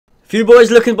If you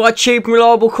boys looking to buy cheap and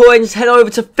reliable coins, head over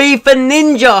to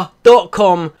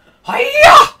FIFAninja.com.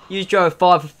 Hiya! Use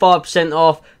Joe5 for 5%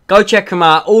 off. Go check them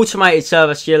out. Automated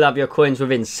service, you'll have your coins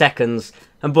within seconds.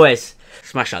 And boys,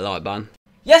 smash that like button.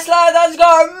 Yes lads, how's it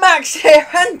going? Max here,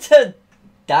 and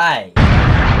today,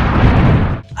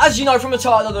 as you know from the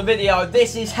title of the video,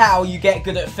 this is how you get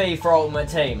good at FIFA Ultimate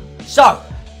Team. So,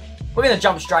 we're going to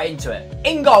jump straight into it.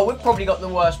 In goal, we've probably got the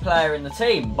worst player in the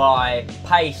team by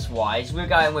pace-wise. We're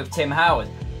going with Tim Howard.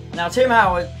 Now, Tim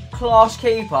Howard, class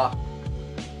keeper.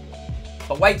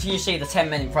 But wait till you see the 10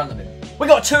 men in front of him. We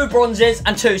got 2 bronzes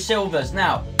and 2 silvers.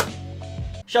 Now,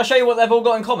 shall I show you what they've all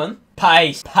got in common?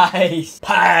 Pace, pace,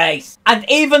 pace. And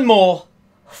even more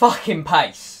fucking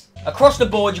pace. Across the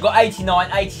board, you've got 89,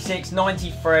 86,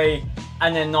 93,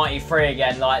 and then 93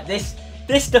 again. Like, this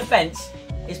defence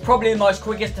is probably the most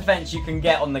quickest defence you can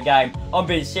get on the game. I'm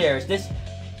being serious.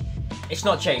 It's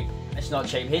not cheap. It's not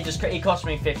cheap. He cost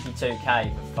me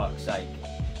 52k, for fuck's sake.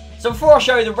 So before I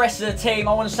show you the rest of the team,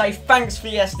 I want to say thanks for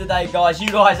yesterday, guys. You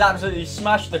guys absolutely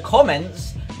smashed the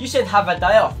comments. You said have a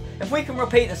day off. If we can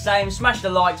repeat the same, smash the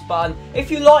likes button.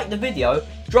 If you like the video,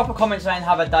 drop a comment saying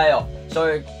have a day off.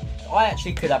 So I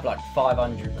actually could have like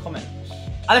 500 comments.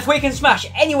 And if we can smash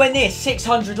anywhere near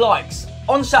 600 likes,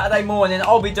 on Saturday morning,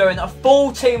 I'll be doing a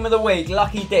full Team of the Week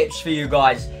Lucky Dips for you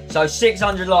guys. So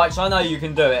 600 likes, I know you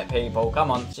can do it, people.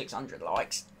 Come on, 600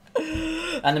 likes.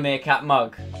 And the Meerkat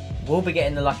mug. We'll be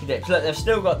getting the Lucky Dips. Look, they've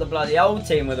still got the bloody old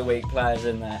Team of the Week players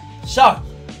in there. So,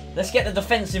 let's get the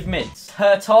defensive mids.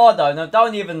 Hurtado, now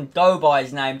don't even go by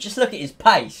his name, just look at his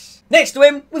pace. Next to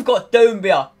him, we've got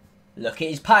Doumbia. Look at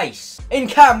his pace. In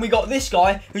cam, we got this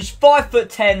guy, who's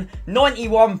 5'10",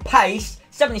 91 pace,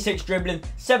 76 dribbling,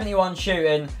 71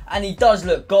 shooting, and he does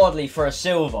look godly for a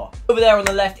silver. Over there on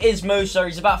the left is Musa.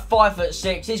 He's about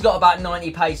 5'6". He's got about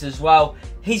 90 pace as well.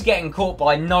 He's getting caught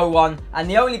by no one. And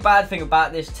the only bad thing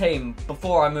about this team,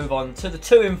 before I move on to the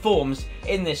 2 informs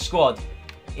in this squad,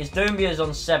 is Doumbia's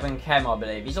on 7 chem, I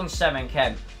believe. He's on 7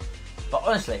 chem. But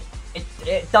honestly,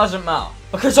 it doesn't matter.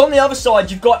 Because on the other side,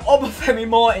 you've got Obafemi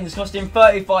Martins costing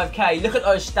 35k. Look at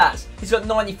those stats. He's got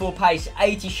 94 pace,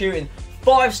 80 shooting,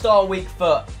 5-star weak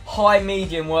foot, high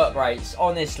medium work rates.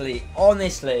 Honestly,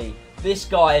 this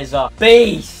guy is a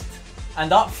beast.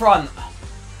 And up front,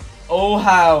 all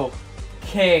hail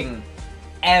King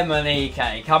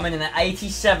Emenike, coming in at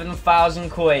 87,000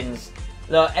 coins.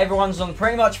 Look, everyone's on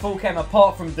pretty much full chem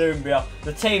apart from Doumbia.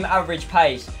 The team average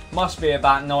pace must be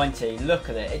about 90. Look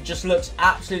at it. It just looks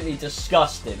absolutely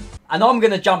disgusting. And I'm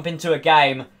going to jump into a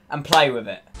game and play with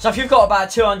it. So if you've got about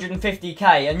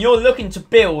 250k and you're looking to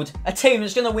build a team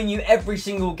that's going to win you every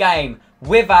single game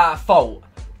without fault,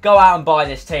 go out and buy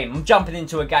this team. I'm jumping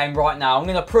into a game right now. I'm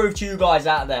going to prove to you guys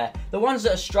out there, the ones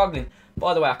that are struggling.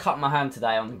 By the way, I cut my hand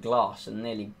today on the glass and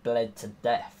nearly bled to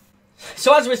death.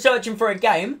 So as we're searching for a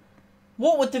game,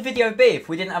 what would the video be if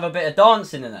we didn't have a bit of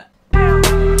dancing in it?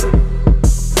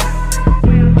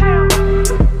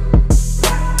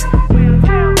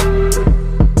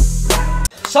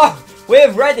 So,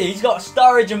 we're ready. He's got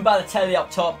Sturridge and Balotelli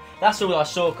up top. That's all I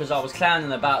saw because I was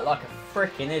clowning about like a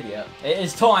freaking idiot. It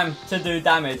is time to do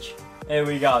damage. Here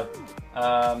we go.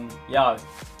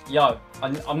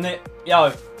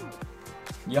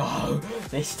 Yo,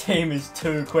 this team is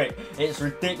too quick. It's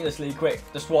ridiculously quick.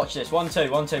 Just watch this. 1-2,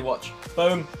 1-2, watch.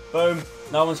 Boom, boom.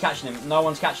 No one's catching him. No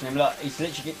one's catching him. Look, he's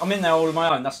literally... I'm in there all on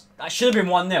my own. That should have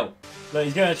been 1-0. Look,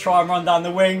 he's going to try and run down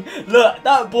the wing. Look,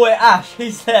 that boy Ash,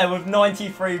 he's there with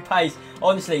 93 pace.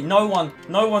 Honestly, no one's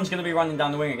going to be running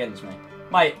down the wing against me.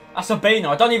 Mate, that's a Bino.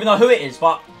 I don't even know who it is,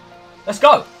 but let's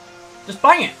go. Just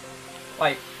bang it.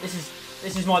 Wait, this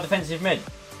is my defensive mid.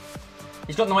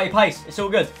 He's got 90 pace. It's all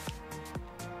good.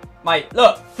 Mate,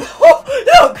 look. Oh,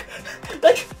 look!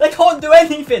 They can't do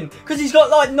anything because he's got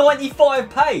like 95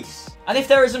 pace. And if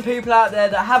there isn't people out there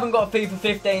that haven't got FIFA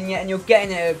 15 yet and you're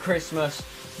getting it at Christmas,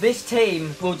 this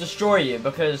team will destroy you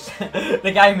because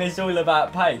the game is all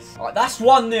about pace. Alright, that's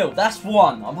 1-0. That's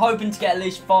 1. I'm hoping to get at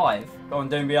least 5. Go on,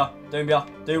 Doumbia. Doumbia,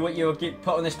 do what you were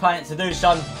put on this planet to do,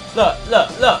 son. Look, look,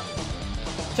 look.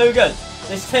 Too good.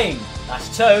 This team,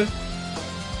 that's 2.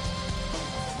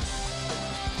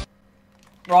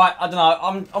 Right, I don't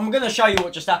know. I'm going to show you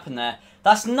what just happened there.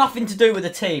 That's nothing to do with the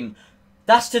team.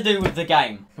 That's to do with the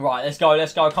game. Right, let's go,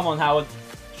 let's go. Come on, Howard.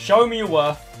 Show me your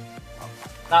worth.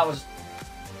 That was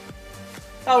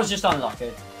just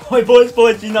unlucky.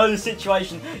 Boys, you know the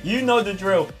situation. You know the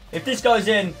drill. If this goes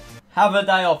in, have a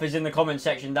day off is in the comment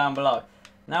section down below.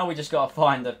 Now we just got to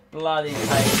find the bloody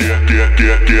page.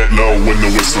 Get low when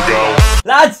the whistle goes.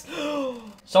 Lads!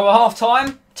 So at half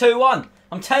time, 2-1.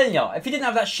 I'm telling you, if he didn't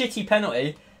have that shitty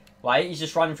penalty, wait, he's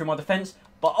just running through my defence.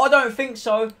 But I don't think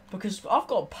so, because I've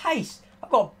got pace. I've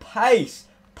got pace.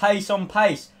 Pace on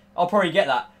pace. I'll probably get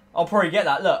that. I'll probably get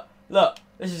that. Look, look.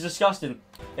 This is disgusting.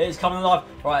 It is coming alive.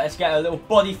 Right, let's get a little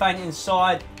body feint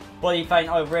inside. Body feint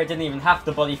over here. Didn't even have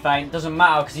to body feint. Doesn't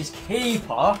matter because he's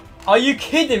keeper. Are you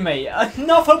kidding me?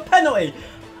 Another penalty.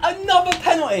 Another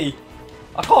penalty.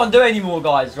 I can't do any more,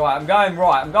 guys. Right, I'm going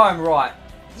right. I'm going right.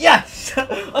 Yes!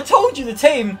 I told you the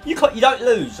team. You don't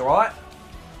lose, all right?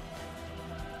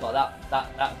 Like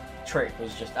that trick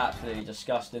was just absolutely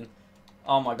disgusting.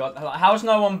 Oh my god, how's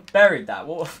no one buried that?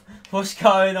 What's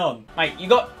going on? Mate, I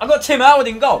got Tim Howard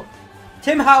in goal.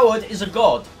 Tim Howard is a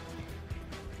god.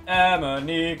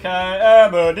 Emanike.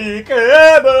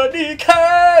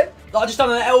 I just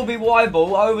done an LBY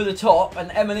ball over the top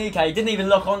and Emanike didn't even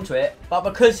lock onto it. But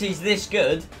because he's this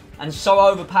good and so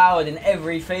overpowered in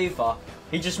every FIFA,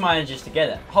 he just manages to get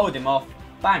it. Hold him off.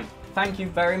 Bang. Thank you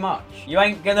very much. You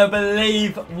ain't gonna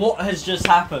believe what has just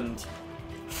happened.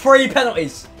 3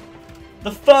 penalties. The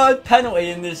 3rd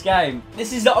penalty in this game.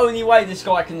 This is the only way this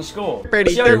guy can score.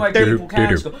 It's the only way people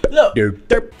can score. Look.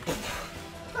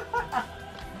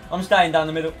 I'm staying down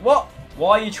the middle. What?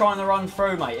 Why are you trying to run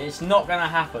through, mate? It's not going to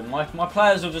happen. My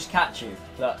players will just catch you.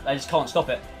 Look, they just can't stop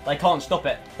it. They can't stop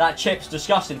it. That chip's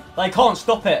disgusting. They can't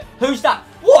stop it. Who's that?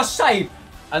 What a save!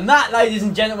 And that, ladies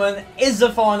and gentlemen, is the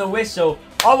final whistle.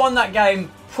 I won that game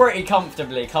pretty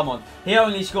comfortably. Come on. He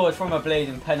only scored from a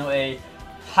bleeding penalty.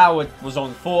 Howard was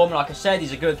on form. Like I said,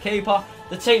 he's a good keeper.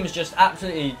 The team's just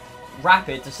absolutely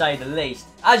rapid, to say the least.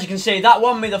 As you can see, that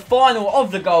won me the final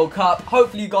of the Gold Cup.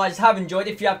 Hopefully you guys have enjoyed.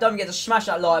 If you have, don't forget to smash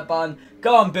that like button.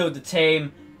 Go and build the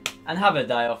team. And have a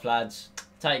day off, lads.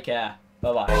 Take care.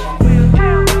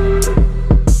 Bye-bye.